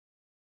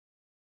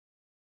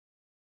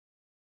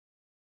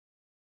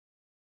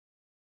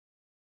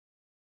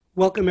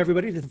Welcome,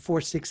 everybody, to the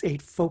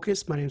 468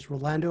 Focus. My name is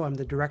Rolando. I'm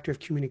the Director of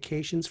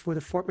Communications for the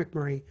Fort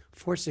McMurray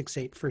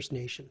 468 First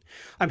Nation.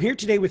 I'm here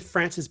today with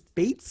Frances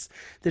Bates,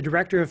 the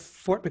Director of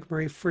Fort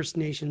McMurray First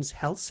Nations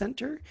Health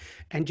Center,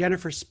 and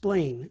Jennifer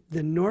Splaine,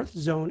 the North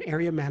Zone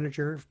Area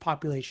Manager of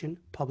Population,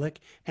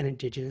 Public, and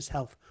Indigenous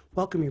Health.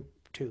 Welcome, you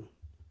two.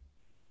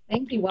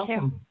 Thank you.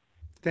 Welcome.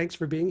 Thanks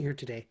for being here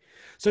today.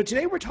 So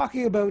today we're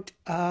talking about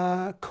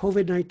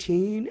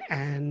COVID-19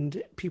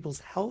 and people's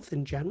health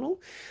in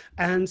general.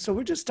 And so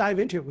we'll just dive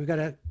into it. We've got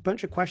a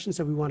bunch of questions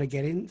that we want to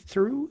get in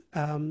through.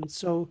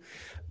 So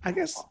I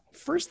guess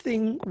first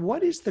thing,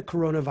 what is the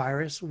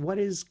coronavirus? What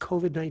is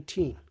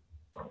COVID-19?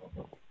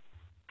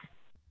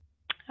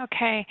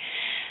 Okay,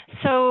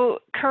 so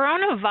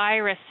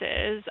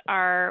coronaviruses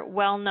are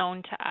well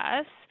known to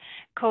us.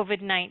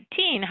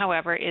 COVID-19,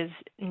 however, is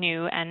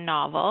new and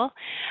novel,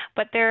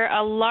 but they're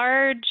a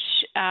large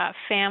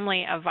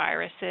family of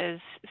viruses.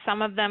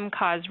 Some of them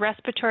cause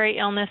respiratory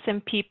illness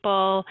in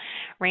people,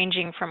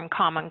 ranging from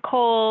common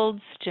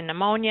colds to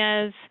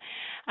pneumonias.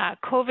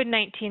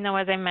 COVID-19, though,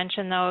 as I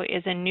mentioned,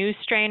 is a new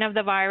strain of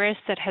the virus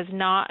that has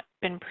not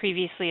been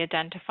previously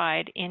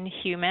identified in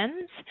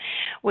humans,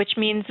 which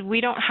means we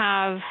don't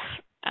have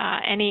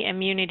any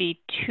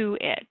immunity to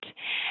it,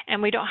 and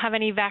we don't have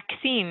any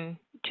vaccine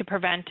to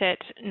prevent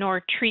it,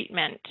 nor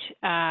treatment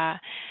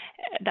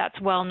that's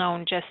well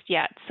known just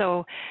yet.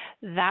 So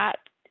that,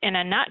 in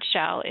a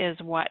nutshell, is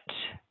what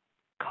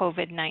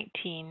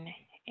COVID-19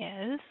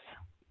 is.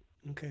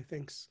 Okay,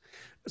 thanks.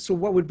 So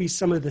what would be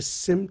some of the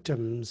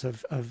symptoms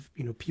of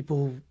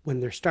people when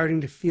they're starting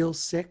to feel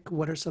sick?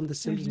 What are some of the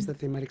symptoms that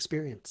they might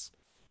experience?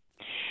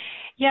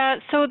 Yeah,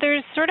 so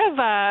there's sort of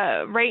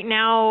right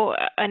now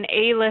an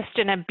A list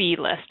and a B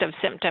list of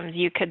symptoms,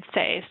 you could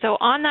say. So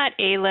on that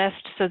A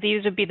list, so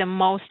these would be the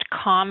most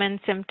common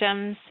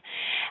symptoms.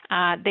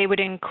 They would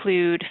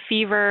include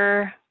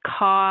fever,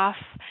 cough,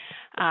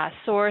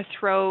 sore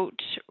throat,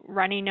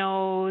 runny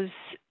nose,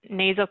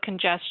 nasal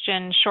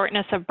congestion,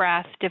 shortness of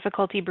breath,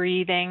 difficulty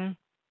breathing.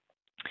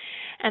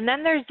 And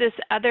then there's this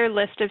other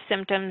list of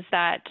symptoms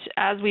that,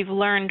 as we've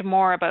learned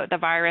more about the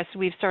virus,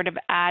 we've sort of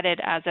added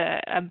as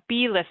a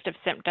B list of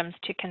symptoms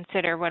to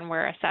consider when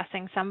we're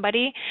assessing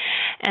somebody.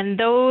 And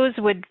those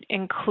would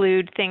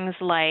include things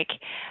like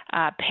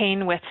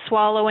pain with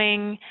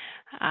swallowing,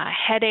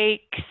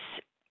 headaches,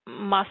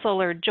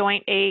 muscle or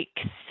joint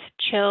aches,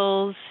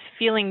 chills,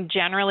 feeling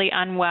generally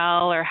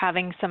unwell or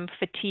having some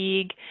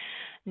fatigue,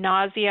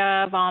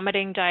 nausea,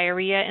 vomiting,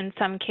 diarrhea in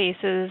some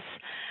cases,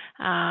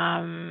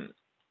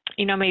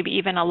 maybe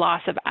even a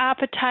loss of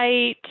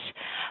appetite.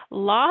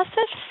 Loss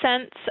of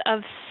sense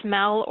of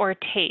smell or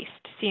taste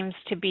seems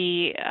to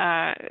be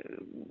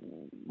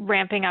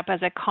ramping up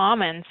as a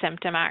common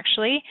symptom,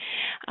 actually.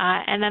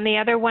 And then the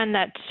other one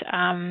that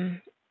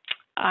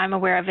I'm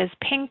aware of is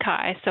pink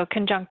eye, so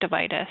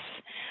conjunctivitis.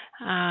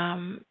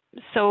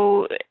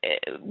 So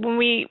when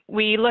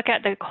we look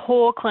at the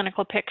whole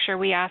clinical picture,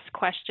 we ask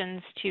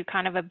questions to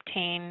kind of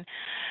obtain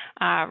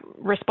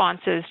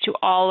responses to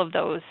all of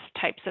those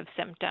types of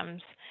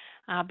symptoms.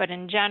 But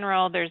in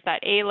general, there's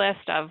that A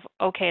list of,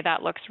 okay,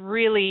 that looks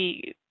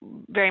really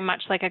very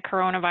much like a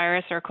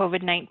coronavirus or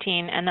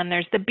COVID-19. And then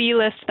there's the B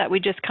list that we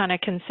just kind of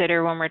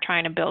consider when we're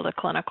trying to build a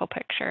clinical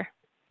picture.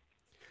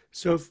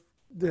 So if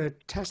the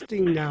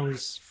testing now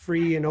is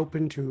free and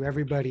open to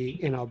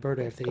everybody in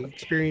Alberta, if they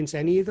experience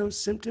any of those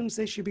symptoms,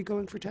 they should be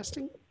going for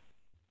testing?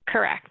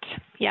 Correct.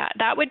 Yeah,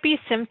 that would be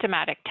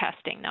symptomatic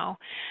testing, though.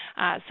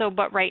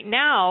 But right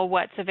now,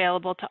 what's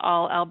available to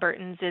all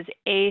Albertans is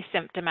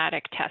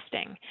asymptomatic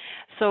testing.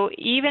 So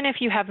even if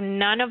you have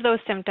none of those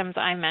symptoms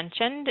I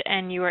mentioned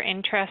and you are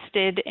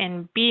interested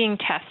in being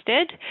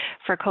tested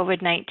for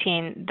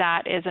COVID-19,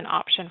 that is an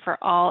option for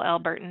all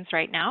Albertans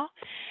right now.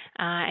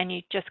 And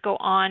you just go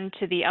on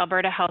to the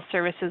Alberta Health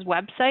Services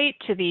website,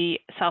 to the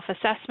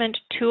self-assessment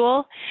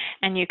tool,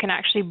 and you can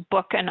actually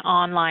book an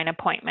online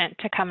appointment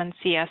to come and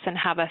see us and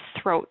have a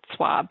throat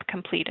swab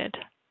completed.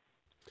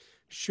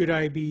 Should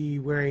I be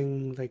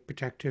wearing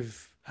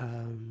protective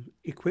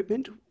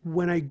equipment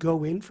when I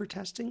go in for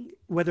testing,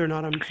 whether or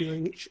not I'm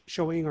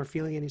showing or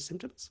feeling any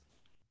symptoms?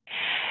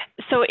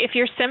 So if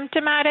you're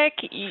symptomatic,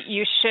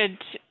 you should,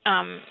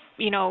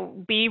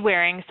 be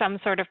wearing some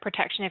sort of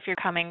protection if you're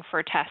coming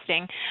for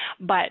testing.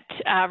 But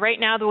right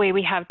now, the way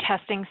we have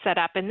testing set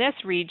up in this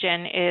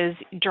region is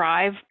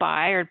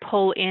drive-by or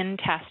pull-in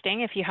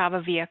testing if you have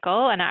a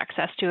vehicle and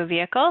access to a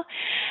vehicle.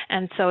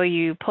 And so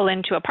you pull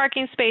into a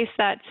parking space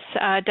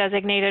that's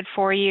designated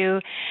for you,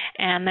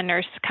 and the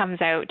nurse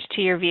comes out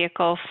to your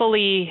vehicle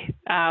fully,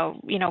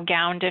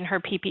 gowned in her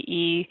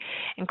PPE,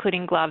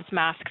 including gloves,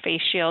 mask,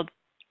 face shield.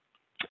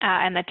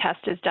 And the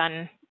test is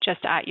done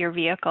just at your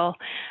vehicle.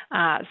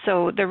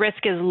 So the risk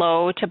is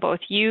low to both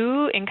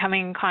you in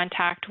coming in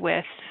contact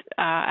with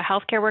a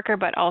healthcare worker,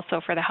 but also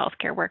for the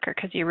healthcare worker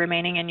because you're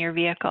remaining in your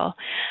vehicle.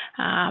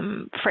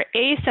 For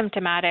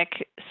asymptomatic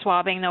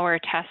swabbing, though, or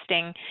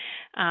testing,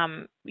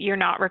 you're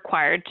not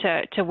required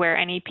to wear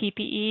any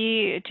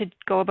PPE to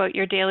go about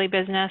your daily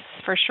business,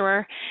 for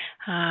sure.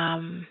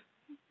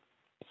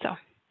 So,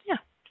 yeah.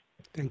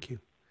 Thank you.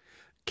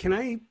 Can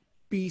I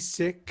be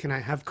sick? Can I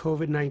have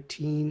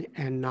COVID-19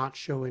 and not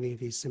show any of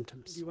these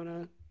symptoms? Do you want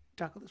to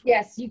tackle this one?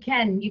 Yes, you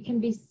can. You can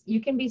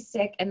be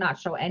sick and not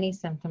show any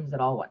symptoms at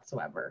all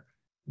whatsoever.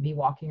 Be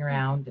walking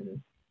around and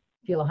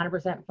feel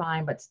 100%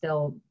 fine, but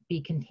still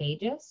be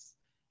contagious.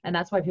 And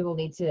that's why people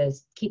need to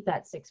keep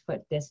that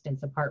 6-foot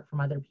distance apart from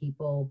other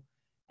people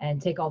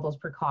and take all those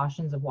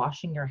precautions of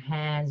washing your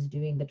hands,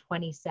 doing the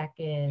 20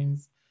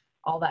 seconds,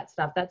 all that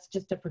stuff. That's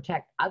just to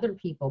protect other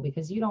people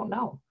because you don't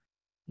know,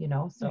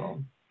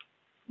 so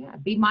yeah,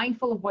 be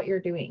mindful of what you're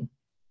doing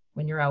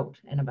when you're out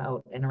and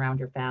about and around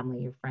your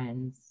family, your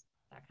friends,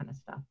 that kind of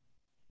stuff.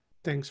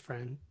 Thanks,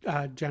 Fran.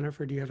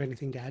 Jennifer, do you have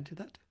anything to add to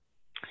that?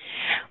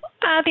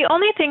 The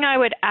only thing I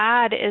would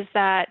add is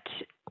that,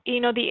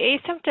 the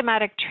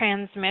asymptomatic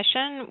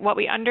transmission, what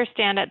we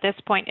understand at this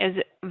point is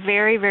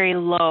very, very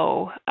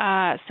low.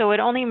 So it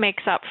only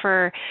makes up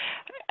for,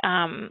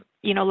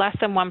 less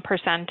than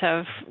 1%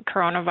 of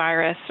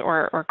coronavirus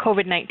or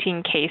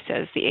COVID-19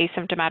 cases, the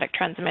asymptomatic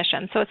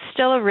transmission. So it's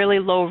still a really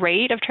low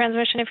rate of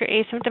transmission if you're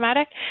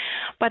asymptomatic.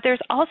 But there's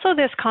also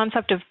this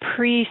concept of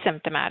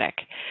pre-symptomatic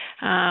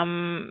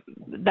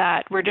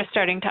that we're just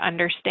starting to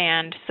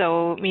understand.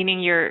 So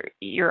meaning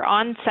your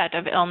onset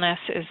of illness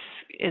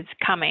is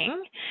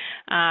coming.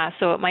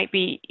 So it might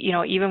be,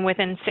 even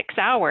within 6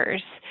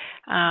 hours.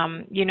 I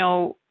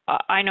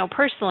know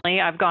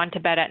personally, I've gone to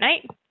bed at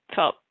night,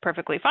 felt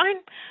perfectly fine.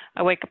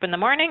 I wake up in the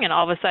morning and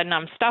all of a sudden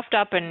I'm stuffed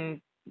up and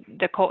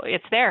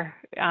it's there.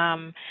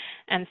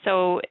 And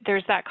so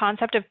there's that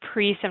concept of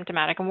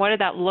pre-symptomatic. And what did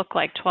that look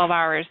like 12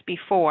 hours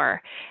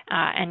before?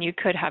 And you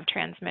could have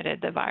transmitted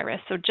the virus.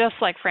 So just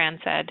like Fran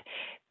said,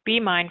 be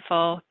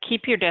mindful,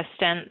 keep your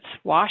distance,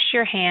 wash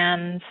your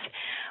hands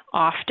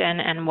often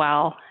and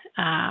well.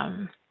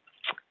 And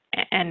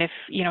if,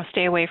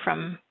 stay away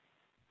from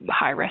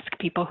high risk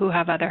people who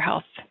have other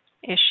health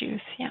issues.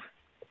 Yeah.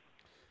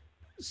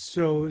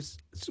 So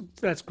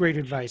that's great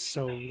advice.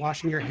 So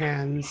washing your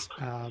hands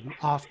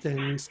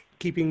often,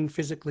 keeping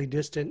physically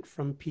distant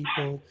from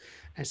people,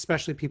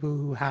 especially people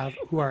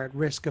who are at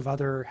risk of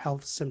other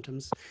health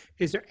symptoms.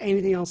 Is there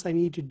anything else I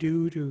need to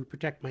do to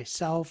protect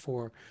myself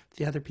or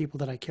the other people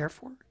that I care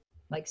for?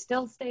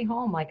 Still stay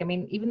home.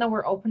 Even though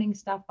we're opening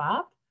stuff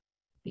up,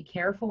 be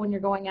careful when you're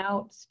going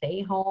out,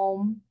 stay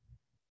home,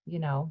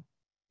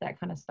 that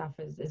kind of stuff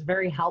is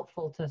very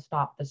helpful to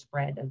stop the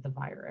spread of the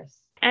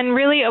virus. And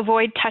really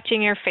avoid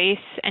touching your face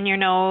and your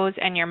nose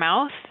and your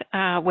mouth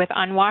with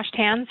unwashed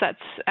hands. That's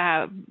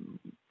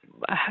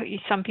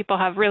some people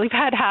have really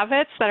bad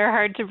habits that are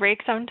hard to break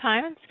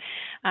sometimes.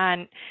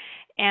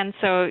 And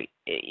so,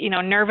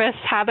 nervous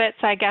habits,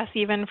 I guess,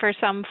 even for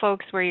some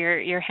folks where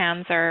your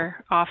hands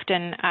are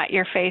often at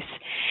your face.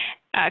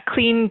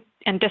 Clean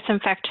and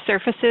disinfect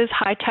surfaces,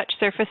 high touch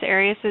surface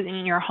areas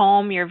in your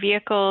home, your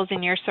vehicles,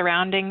 and your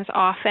surroundings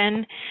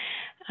often,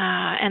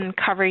 and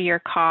cover your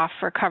cough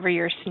or cover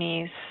your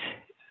sneeze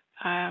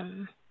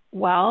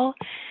well.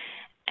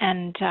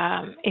 And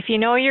if you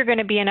know you're going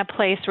to be in a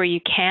place where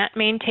you can't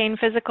maintain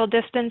physical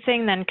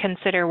distancing, then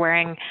consider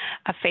wearing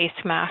a face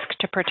mask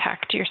to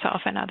protect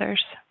yourself and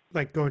others.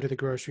 Like going to the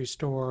grocery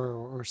store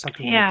or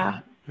something like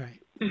that. Right.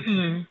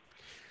 Mm-hmm.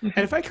 And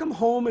if I come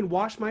home and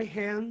wash my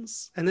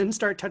hands and then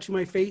start touching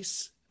my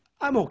face,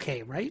 I'm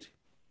okay, right?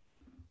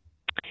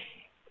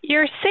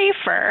 You're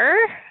safer,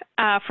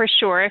 for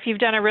sure, if you've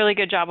done a really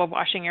good job of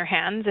washing your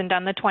hands and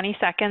done the 20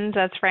 seconds,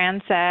 as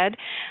Fran said,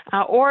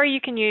 or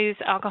you can use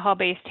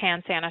alcohol-based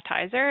hand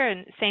sanitizer.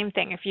 And same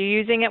thing, if you're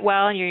using it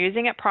well and you're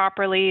using it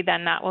properly,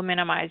 then that will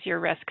minimize your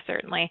risk,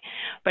 certainly.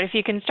 But if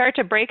you can start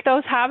to break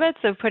those habits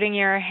of putting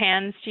your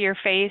hands to your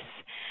face,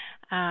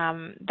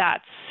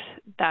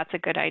 that's a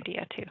good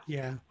idea too.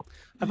 Yeah.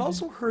 I've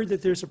also heard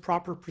that there's a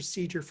proper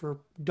procedure for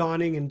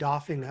donning and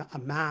doffing a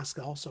mask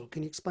also.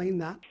 Can you explain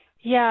that?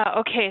 Yeah,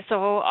 okay.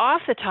 So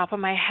off the top of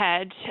my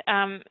head,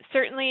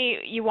 certainly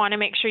you want to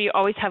make sure you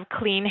always have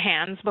clean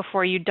hands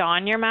before you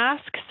don your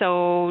mask.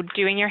 So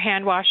doing your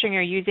hand washing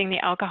or using the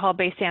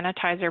alcohol-based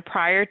sanitizer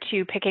prior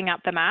to picking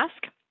up the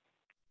mask.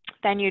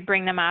 Then you'd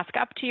bring the mask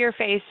up to your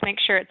face, make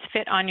sure it's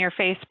fit on your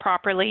face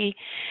properly.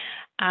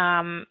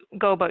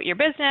 Go about your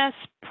business.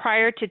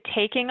 Prior to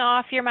taking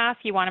off your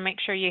mask, you want to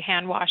make sure you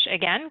hand wash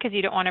again because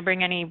you don't want to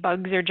bring any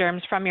bugs or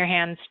germs from your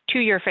hands to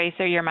your face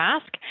or your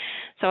mask.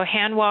 So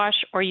hand wash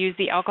or use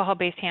the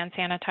alcohol-based hand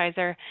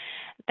sanitizer.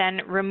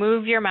 Then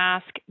remove your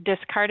mask,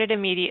 discard it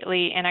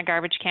immediately in a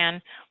garbage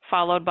can,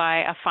 followed by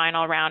a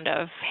final round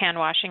of hand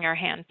washing or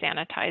hand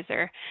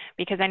sanitizer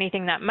because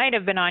anything that might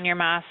have been on your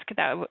mask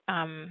that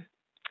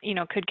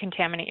could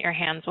contaminate your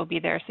hands will be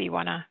there. So you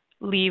want to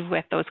leave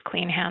with those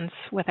clean hands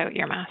without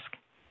your mask.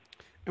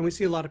 And we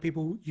see a lot of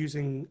people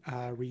using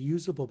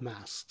reusable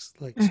masks.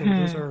 So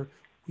those are,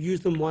 use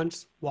them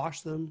once,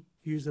 wash them,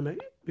 use them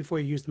before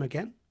you use them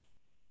again?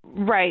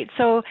 Right.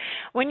 So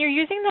when you're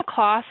using the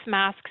cloth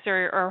masks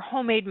or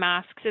homemade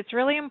masks, it's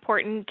really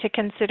important to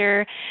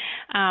consider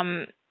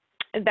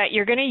that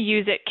you're going to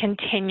use it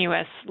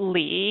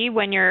continuously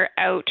when you're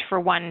out for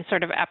one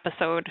sort of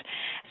episode.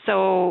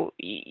 So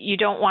you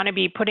don't want to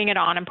be putting it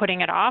on and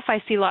putting it off.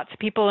 I see lots of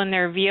people in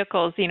their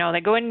vehicles, you know, they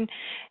go in,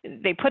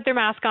 they put their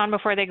mask on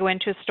before they go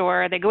into a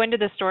store, they go into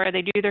the store,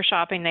 they do their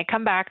shopping, they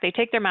come back, they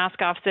take their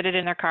mask off, sit it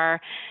in their car,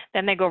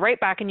 then they go right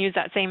back and use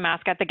that same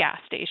mask at the gas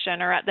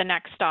station or at the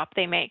next stop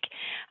they make.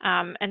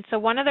 And so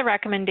one of the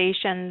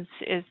recommendations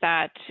is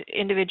that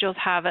individuals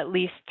have at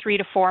least 3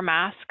 to 4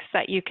 masks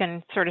that you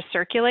can sort of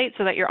circulate,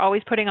 so that you're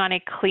always putting on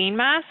a clean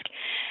mask,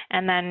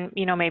 and then,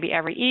 you know, maybe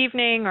every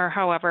evening or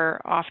however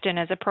often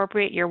is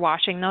appropriate, you're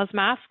washing those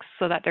masks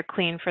so that they're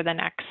clean for the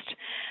next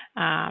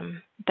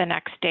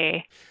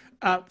day.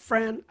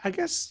 Fran, I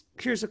guess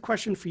here's a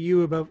question for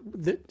you about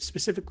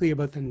specifically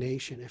about the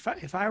nation.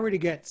 If I were to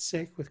get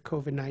sick with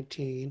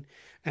COVID-19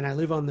 and I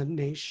live on the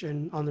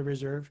nation, on the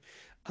reserve,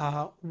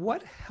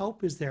 what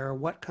help is there, or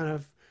what kind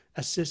of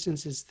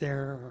assistance is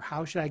there, or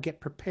how should I get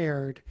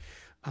prepared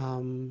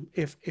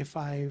if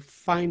I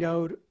find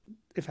out,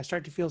 if I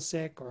start to feel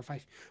sick, or if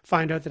I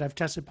find out that I've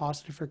tested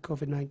positive for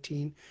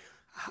COVID-19?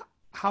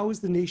 How is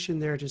the nation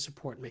there to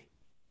support me?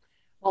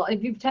 Well,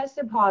 if you've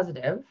tested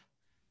positive,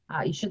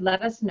 you should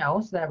let us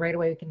know, so that right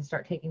away we can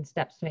start taking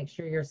steps to make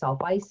sure you're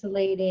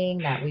self-isolating,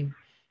 that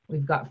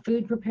we've got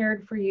food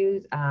prepared for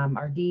you.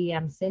 Our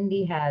DEM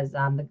Cindy has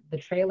the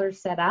trailer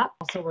set up.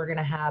 Also, we're going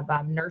to have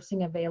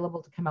nursing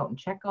available to come out and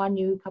check on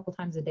you a couple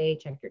times a day,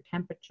 check your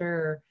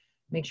temperature,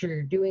 make sure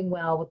you're doing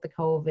well with the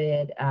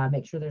COVID,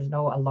 make sure there's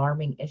no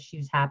alarming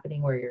issues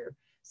happening where you're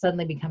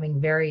suddenly becoming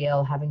very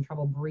ill, having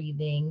trouble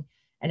breathing.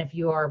 And if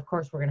you are, of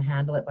course, we're going to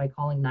handle it by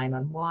calling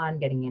 911,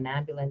 getting an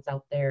ambulance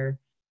out there,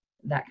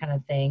 that kind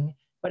of thing.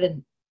 But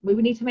we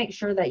would need to make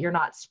sure that you're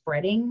not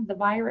spreading the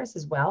virus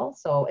as well.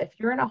 So if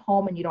you're in a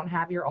home and you don't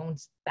have your own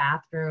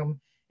bathroom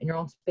and your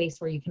own space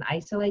where you can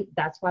isolate,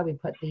 that's why we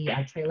put the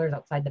trailers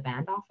outside the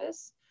band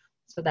office,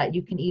 so that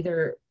you can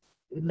either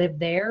live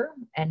there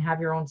and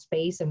have your own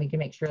space, and we can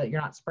make sure that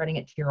you're not spreading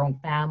it to your own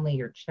family,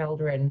 your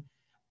children,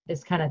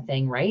 this kind of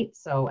thing, right?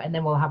 So, and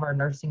then we'll have our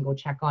nursing go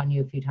check on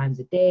you a few times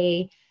a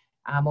day.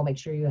 We'll make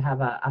sure you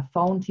have a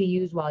phone to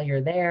use while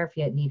you're there if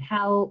you need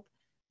help.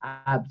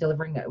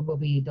 We'll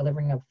be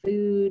delivering of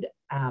food,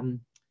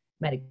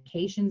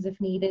 medications if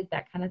needed,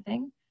 that kind of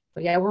thing. So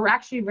yeah, we're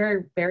actually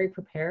very, very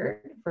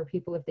prepared for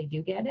people if they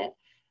do get it.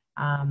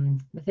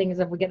 The thing is,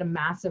 if we get a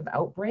massive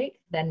outbreak,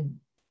 then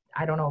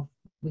I don't know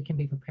if we can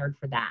be prepared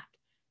for that.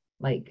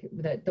 Like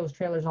those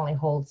trailers only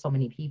hold so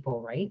many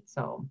people, right?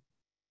 So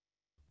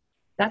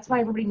that's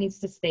why everybody needs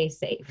to stay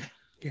safe.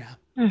 Yeah,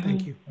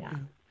 thank you. Yeah.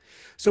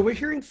 So we're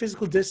hearing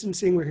physical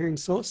distancing, we're hearing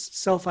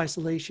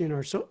self-isolation,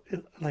 or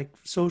like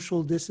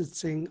social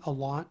distancing a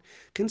lot.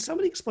 Can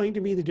somebody explain to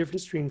me the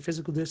difference between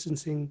physical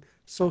distancing,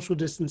 social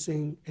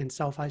distancing, and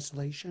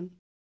self-isolation?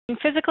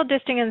 Physical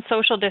distancing and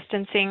social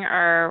distancing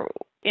are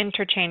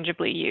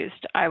interchangeably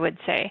used, I would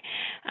say.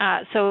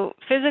 So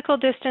physical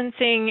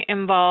distancing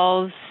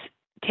involves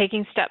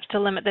taking steps to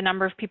limit the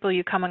number of people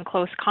you come in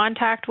close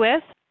contact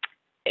with.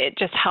 It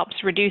just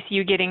helps reduce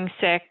you getting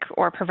sick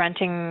or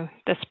preventing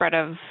the spread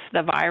of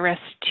the virus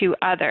to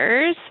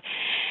others.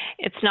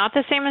 It's not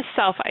the same as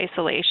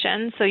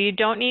self-isolation, so you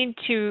don't need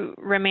to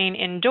remain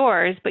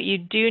indoors, but you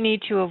do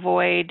need to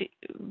avoid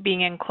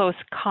being in close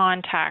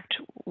contact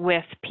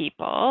with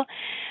people.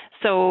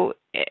 So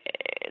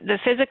the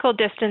physical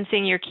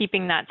distancing, you're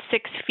keeping that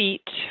 6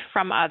 feet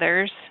from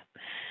others,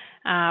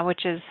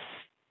 which is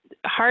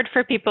hard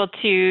for people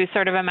to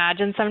sort of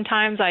imagine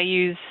sometimes. I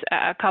use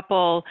a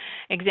couple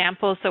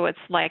examples. So it's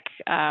like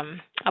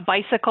a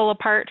bicycle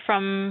apart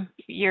from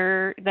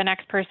the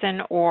next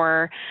person,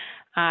 or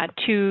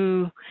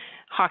 2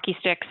 hockey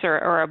sticks,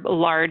 or a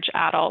large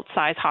adult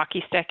size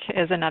hockey stick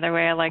is another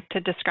way I like to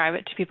describe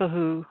it to people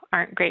who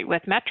aren't great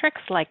with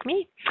metrics like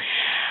me.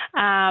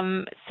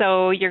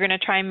 So you're going to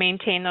try and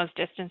maintain those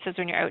distances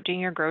when you're out doing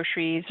your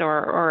groceries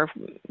or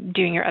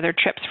doing your other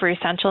trips for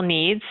essential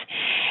needs.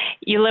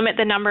 You limit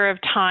the number of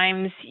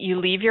times you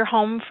leave your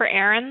home for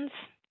errands.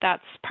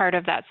 That's part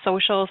of that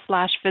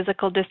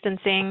social/physical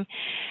distancing.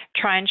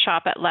 Try and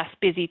shop at less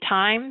busy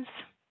times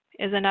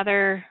is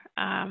another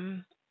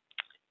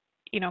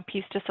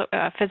piece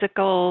to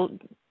physical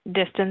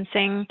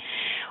distancing.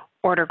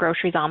 Order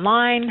groceries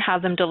online,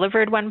 have them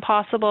delivered when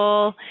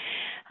possible.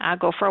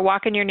 Go for a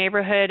walk in your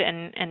neighborhood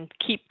and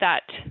keep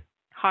that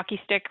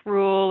hockey stick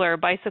rule or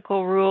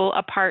bicycle rule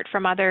apart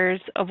from others.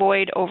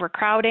 Avoid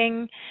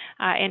overcrowding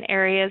in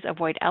areas.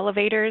 Avoid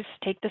elevators.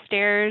 Take the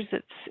stairs.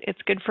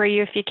 It's good for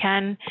you if you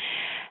can.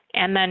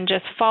 And then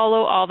just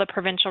follow all the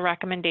provincial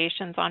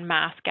recommendations on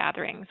mass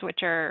gatherings, which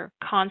are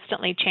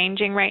constantly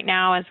changing right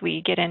now as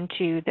we get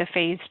into the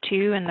phase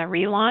 2 and the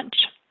relaunch.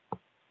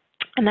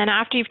 And then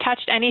after you've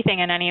touched anything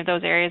in any of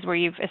those areas where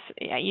you've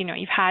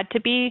had to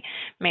be,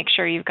 make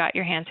sure you've got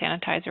your hand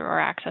sanitizer or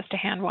access to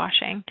hand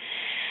washing.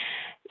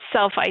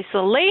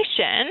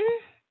 Self-isolation,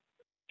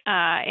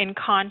 in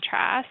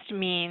contrast,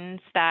 means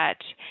that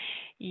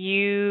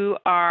you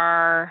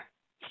are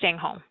staying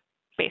home.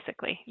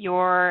 Basically,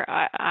 you're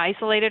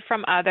isolated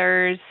from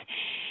others.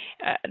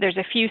 there's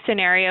a few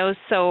scenarios.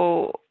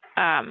 So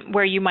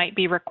where you might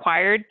be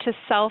required to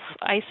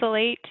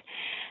self-isolate.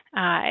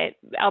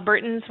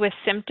 Albertans with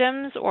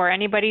symptoms or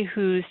anybody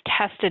who's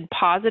tested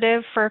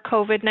positive for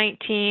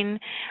COVID-19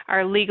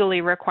 are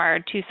legally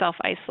required to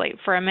self-isolate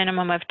for a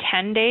minimum of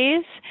 10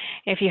 days.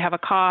 If you have a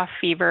cough,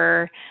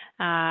 fever,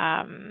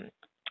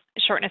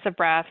 shortness of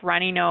breath,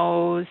 runny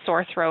nose,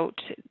 sore throat,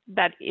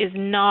 that is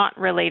not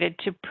related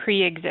to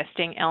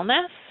pre-existing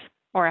illness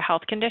or a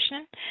health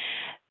condition.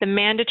 The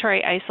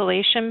mandatory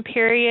isolation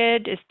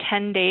period is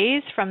 10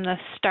 days from the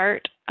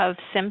start of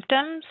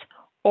symptoms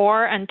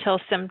or until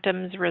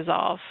symptoms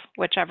resolve,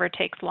 whichever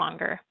takes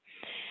longer.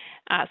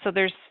 So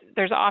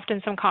there's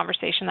often some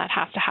conversation that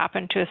has to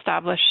happen to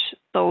establish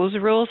those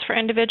rules for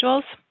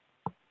individuals.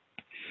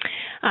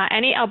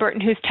 Any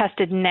Albertan who's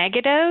tested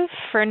negative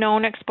for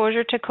known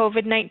exposure to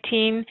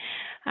COVID-19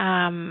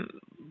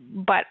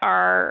 but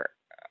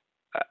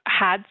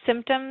had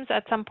symptoms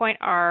at some point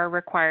are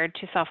required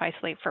to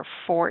self-isolate for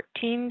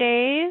 14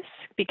 days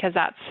because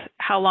that's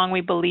how long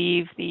we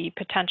believe the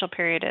potential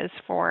period is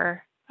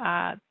for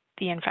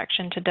the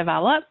infection to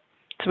develop.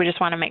 So we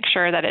just want to make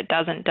sure that it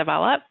doesn't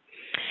develop.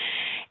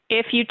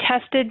 If you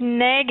tested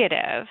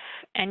negative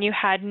and you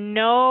had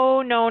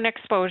no known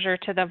exposure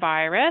to the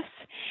virus,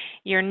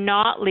 you're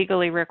not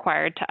legally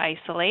required to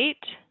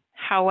isolate.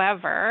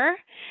 However,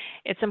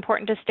 it's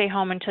important to stay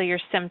home until your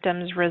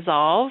symptoms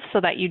resolve so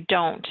that you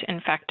don't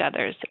infect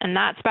others. And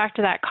that's back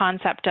to that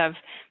concept of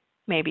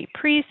maybe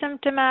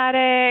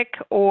pre-symptomatic,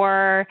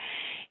 or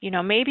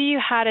maybe you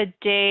had a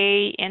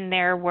day in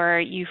there where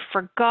you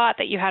forgot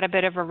that you had a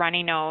bit of a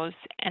runny nose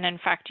and in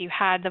fact you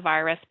had the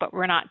virus, but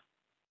we're not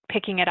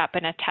picking it up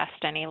in a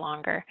test any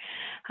longer.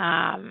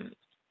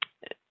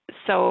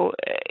 So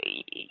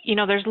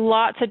there's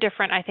lots of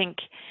different, I think,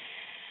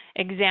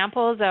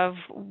 examples of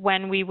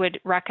when we would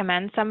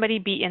recommend somebody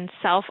be in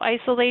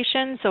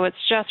self-isolation. So it's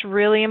just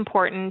really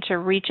important to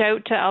reach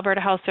out to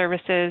Alberta Health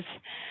Services,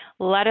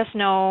 let us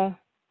know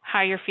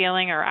how you're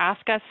feeling or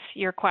ask us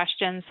your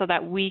questions so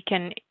that we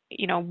can,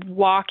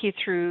 walk you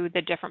through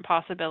the different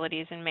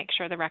possibilities and make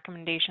sure the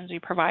recommendations we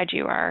provide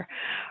you are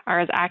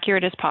as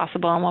accurate as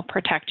possible and will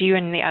protect you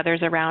and the others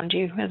around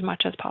you as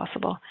much as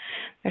possible.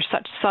 There's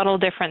such subtle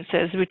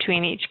differences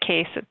between each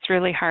case. It's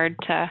really hard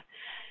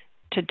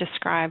to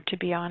describe, to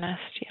be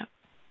honest. Yeah.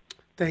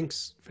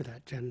 Thanks for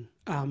that, Jen.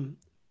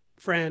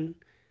 Fran,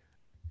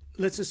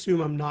 let's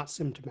assume I'm not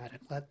symptomatic.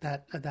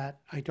 That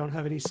I don't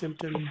have any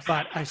symptoms,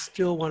 but I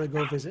still want to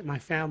go visit my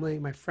family,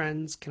 my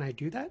friends. Can I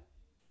do that?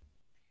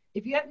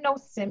 If you have no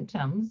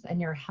symptoms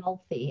and you're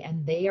healthy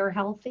and they are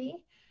healthy,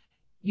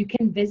 you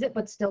can visit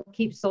but still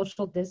keep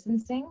social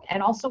distancing.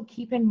 And also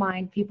keep in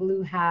mind people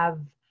who have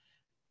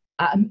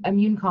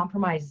immune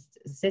compromised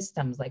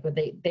systems, like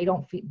they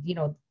don't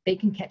feel, they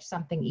can catch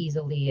something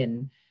easily,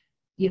 and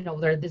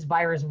this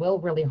virus will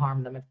really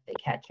harm them if they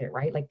catch it,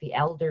 right? Like the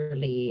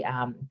elderly,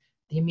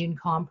 the immune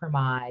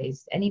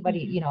compromised,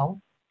 anybody,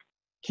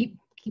 keep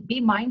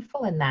be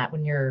mindful in that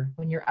when you're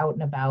out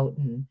and about.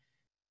 And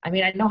I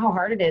mean, I know how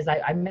hard it is.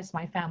 I miss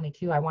my family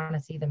too. I want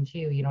to see them too.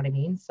 You know what I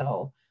mean?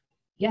 So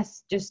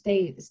yes, just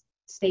stay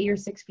your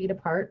 6 feet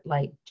apart.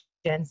 Like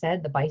Jen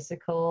said, the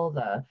bicycle,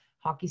 the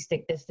hockey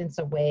stick distance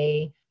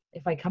away.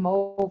 If I come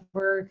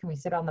over, can we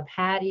sit on the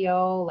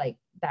patio? Like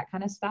that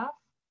kind of stuff.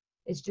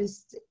 It's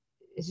just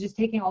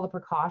taking all the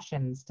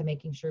precautions to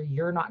making sure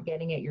you're not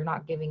getting it, you're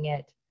not giving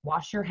it.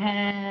 Wash your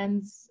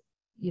hands,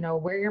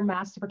 wear your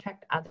mask to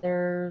protect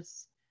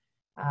others.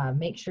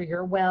 Make sure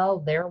you're well,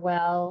 they're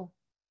well.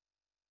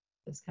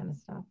 This kind of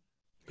stuff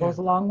goes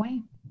a long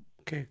way.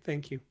 Okay,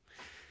 thank you.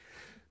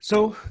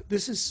 So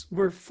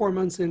we're 4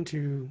 months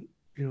into,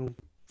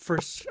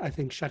 first, I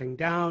think, shutting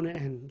down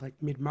and like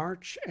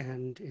mid-March,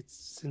 and it's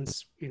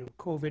since,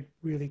 COVID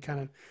really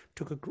kind of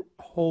took a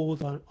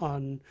hold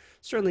on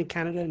certainly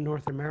Canada and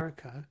North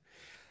America.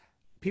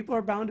 People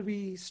are bound to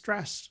be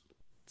stressed,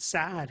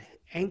 sad,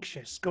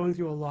 anxious, going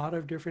through a lot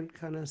of different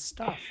kind of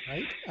stuff,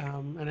 right?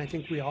 And I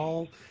think we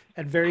all,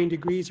 at varying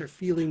degrees, are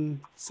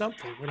feeling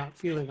something. We're not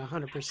feeling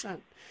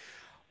 100%.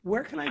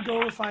 Where can I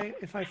go if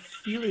I'm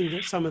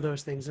feeling some of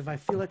those things? If I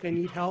feel like I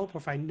need help, or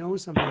if I know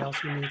somebody else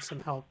who needs some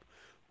help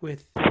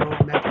with their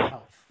own mental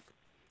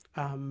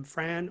health?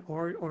 Fran,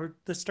 or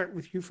let's start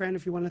with you, Fran,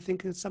 if you want to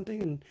think of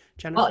something, and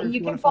Jennifer, well, if you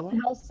can want to follow call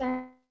the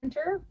health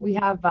center. We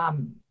have,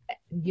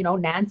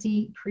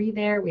 Nancy Cree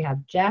there. We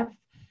have Jeff.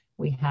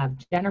 We have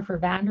Jennifer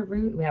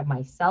Vanderroot. We have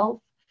myself.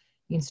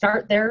 You can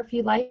start there if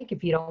you like.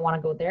 If you don't want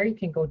to go there, you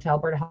can go to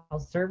Alberta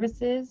Health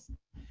Services.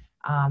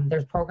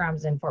 There's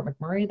programs in Fort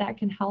McMurray that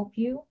can help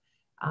you.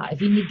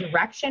 If you need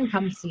direction,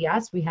 come see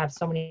us. We have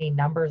so many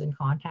numbers and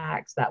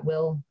contacts that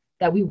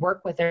we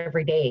work with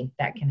every day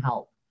that can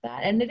help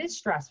that. And it is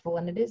stressful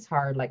and it is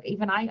hard. Like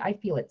even I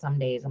feel it some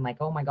days. I'm like,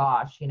 oh my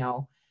gosh,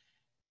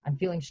 I'm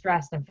feeling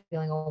stressed, I'm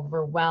feeling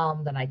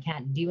overwhelmed, and I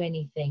can't do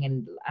anything.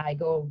 And I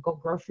go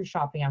grocery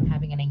shopping, I'm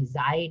having an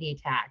anxiety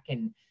attack,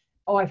 and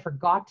oh, I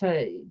forgot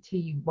to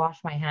wash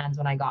my hands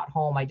when I got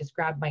home. I just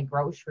grabbed my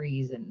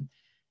groceries, and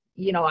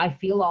I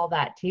feel all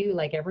that too.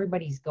 Like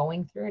everybody's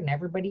going through it and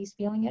everybody's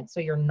feeling it. So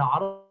you're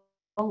not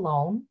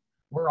alone.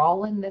 We're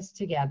all in this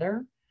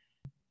together.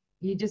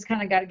 You just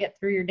kind of got to get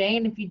through your day.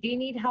 And if you do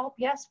need help,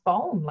 yes,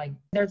 phone. Like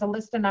there's a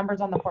list of numbers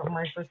on the Fort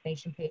McMurray First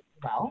Nation page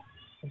as well.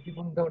 So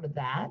people can go to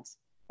that.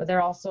 But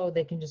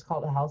they can just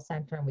call the health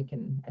center and we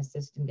can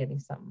assist in getting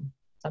some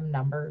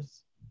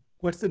numbers.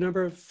 What's the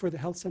number for the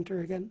health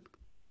center again?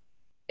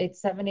 It's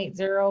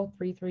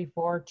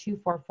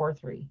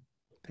 780-334-2443.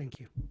 Thank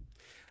you.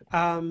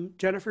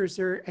 Jennifer, is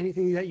there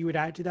anything that you would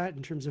add to that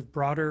in terms of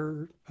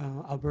broader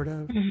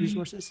Alberta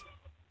resources?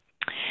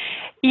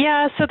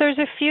 Yeah, so there's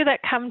a few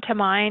that come to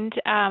mind.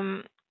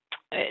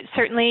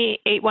 Certainly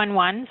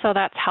 811, so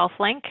that's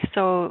HealthLink.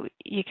 So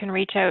you can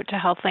reach out to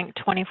HealthLink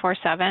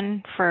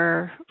 24/7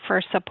 for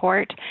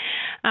support.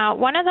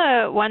 One of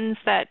the ones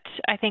that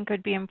I think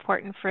would be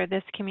important for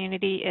this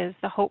community is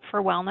the Hope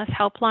for Wellness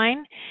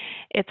helpline.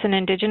 It's an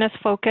Indigenous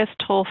focused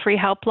toll-free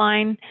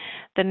helpline.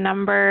 The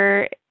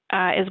number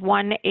is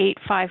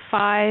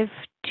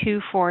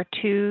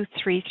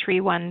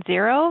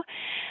 1-855-242-3310,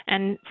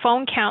 and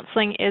phone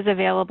counseling is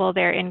available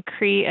there in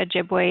Cree,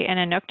 Ojibwe,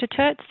 and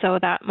Inuktitut, so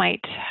that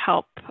might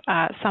help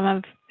some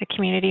of the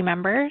community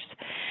members.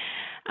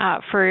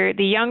 For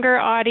the younger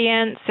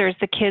audience, there's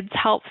the Kids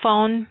Help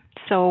Phone,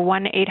 so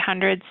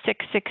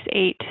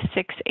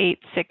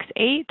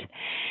 1-800-668-6868,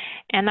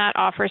 and that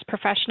offers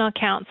professional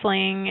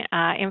counseling,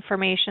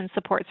 information,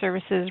 support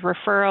services,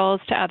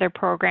 referrals to other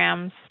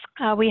programs.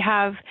 We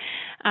have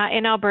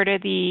in Alberta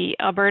the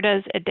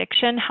Alberta's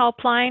Addiction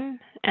Helpline,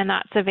 and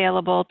that's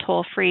available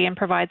toll-free and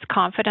provides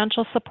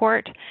confidential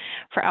support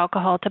for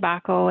alcohol,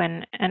 tobacco,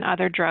 and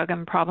other drug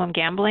and problem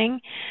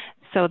gambling.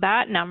 So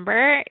that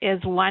number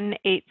is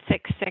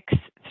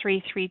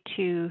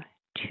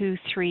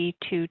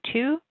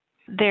 1-866-332-2322.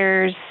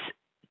 There's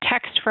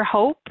Text for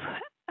Hope.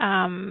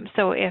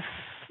 So if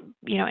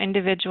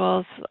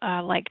individuals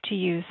like to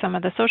use some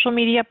of the social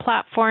media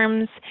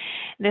platforms,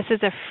 this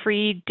is a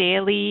free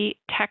daily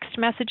text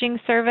messaging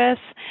service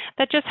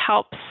that just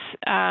helps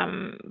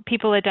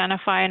people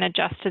identify and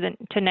adjust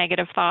to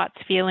negative thoughts,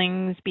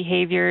 feelings,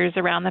 behaviors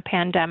around the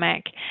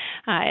pandemic.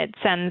 It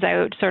sends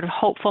out sort of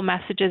hopeful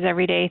messages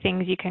every day,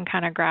 things you can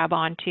kind of grab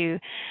onto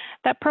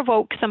that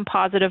provoke some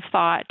positive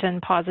thought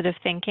and positive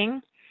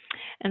thinking.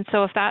 And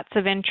so if that's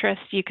of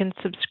interest, you can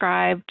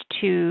subscribe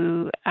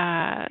to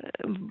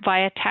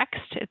via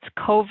text. It's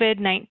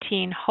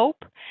COVID-19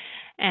 Hope,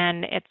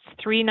 and it's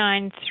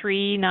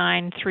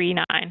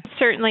 393939.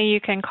 Certainly you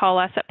can call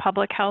us at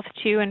Public Health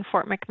too in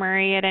Fort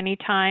McMurray at any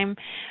time.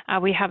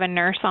 We have a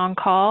nurse on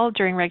call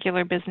during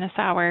regular business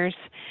hours.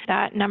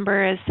 That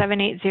number is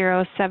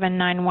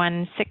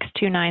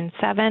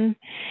 780-791-6297.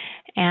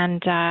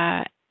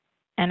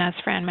 And as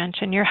Fran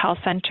mentioned, your health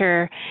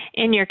center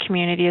in your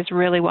community is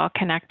really well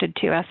connected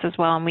to us as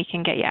well, and we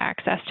can get you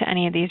access to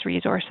any of these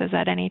resources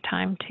at any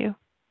time too.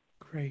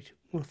 Great.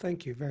 Well,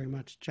 thank you very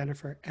much,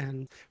 Jennifer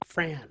and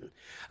Fran.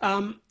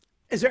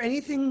 Is there any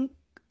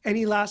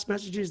last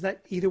messages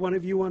that either one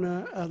of you want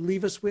to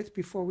leave us with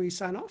before we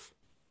sign off?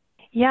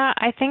 Yeah,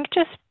 I think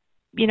just,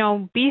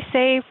 be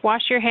safe,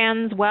 wash your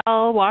hands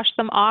well, wash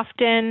them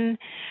often,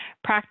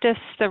 practice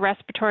the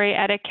respiratory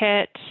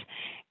etiquette.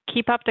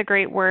 Keep up the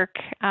great work.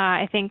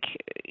 I think,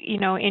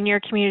 in your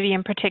community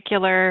in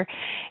particular,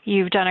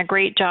 you've done a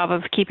great job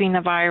of keeping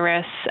the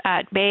virus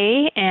at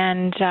bay.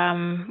 And,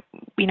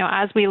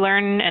 as we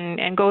learn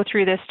and go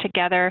through this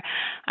together,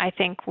 I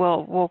think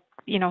we'll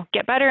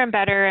get better and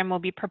better, and we'll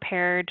be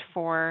prepared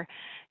for,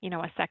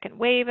 a second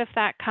wave if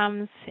that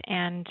comes.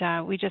 And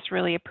we just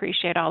really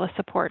appreciate all the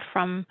support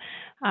from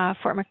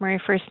Fort McMurray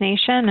First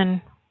Nation,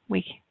 and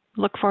we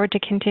look forward to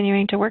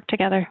continuing to work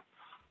together.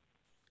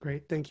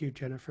 Great. Thank you,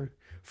 Jennifer.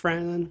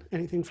 Fran,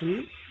 anything from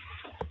you?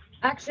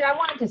 Actually, I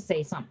wanted to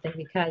say something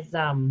because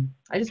I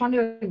just wanted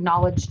to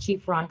acknowledge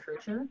Chief Ron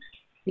Kruger,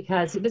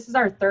 because this is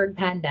our third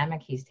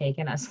pandemic he's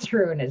taken us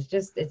through, and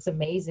it's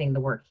amazing the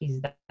work he's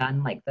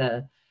done. Like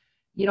the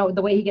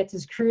way he gets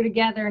his crew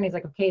together, and he's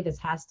like, okay, this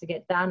has to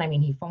get done. I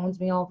mean, he phones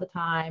me all the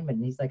time, and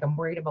he's like, I'm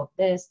worried about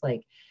this,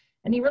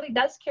 and he really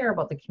does care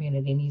about the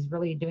community, and he's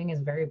really doing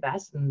his very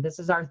best. And this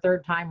is our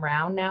third time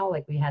round now.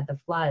 Like we had the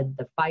flood,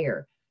 the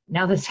fire,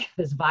 now this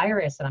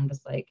virus, and I'm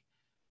just like,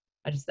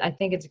 I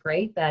think it's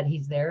great that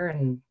he's there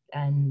and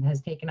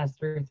has taken us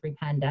through 3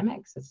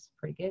 pandemics. It's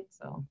pretty good.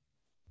 So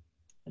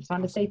I just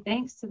wanted to say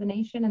thanks to the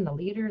nation and the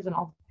leaders and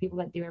all the people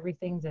that do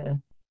everything to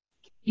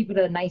keep it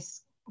a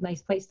nice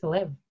place to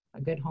live,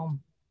 a good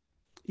home.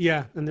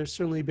 Yeah, and there's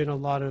certainly been a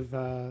lot of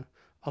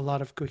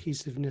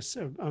cohesiveness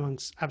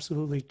amongst.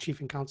 Absolutely, Chief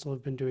and Council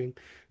have been doing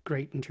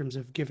great in terms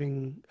of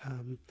giving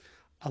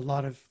a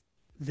lot of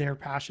their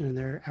passion and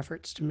their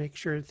efforts to make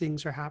sure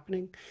things are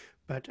happening,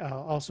 but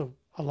also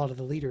a lot of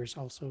the leaders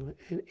also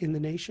in the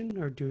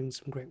nation are doing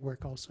some great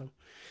work also.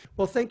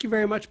 Well, thank you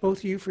very much, both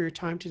of you, for your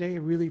time today. I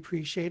really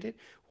appreciate it.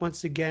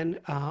 Once again,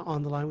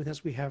 on the line with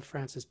us, we have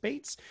Frances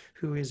Bates,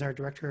 who is our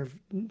director of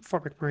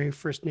Fort McMurray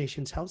First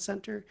Nations Health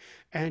Center,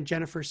 and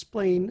Jennifer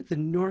Splaine, the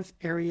North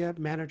Area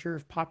Manager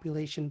of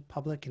Population,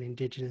 Public, and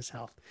Indigenous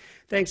Health.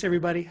 Thanks,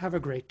 everybody. Have a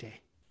great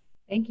day.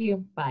 Thank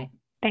you. Bye.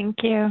 Thank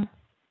you.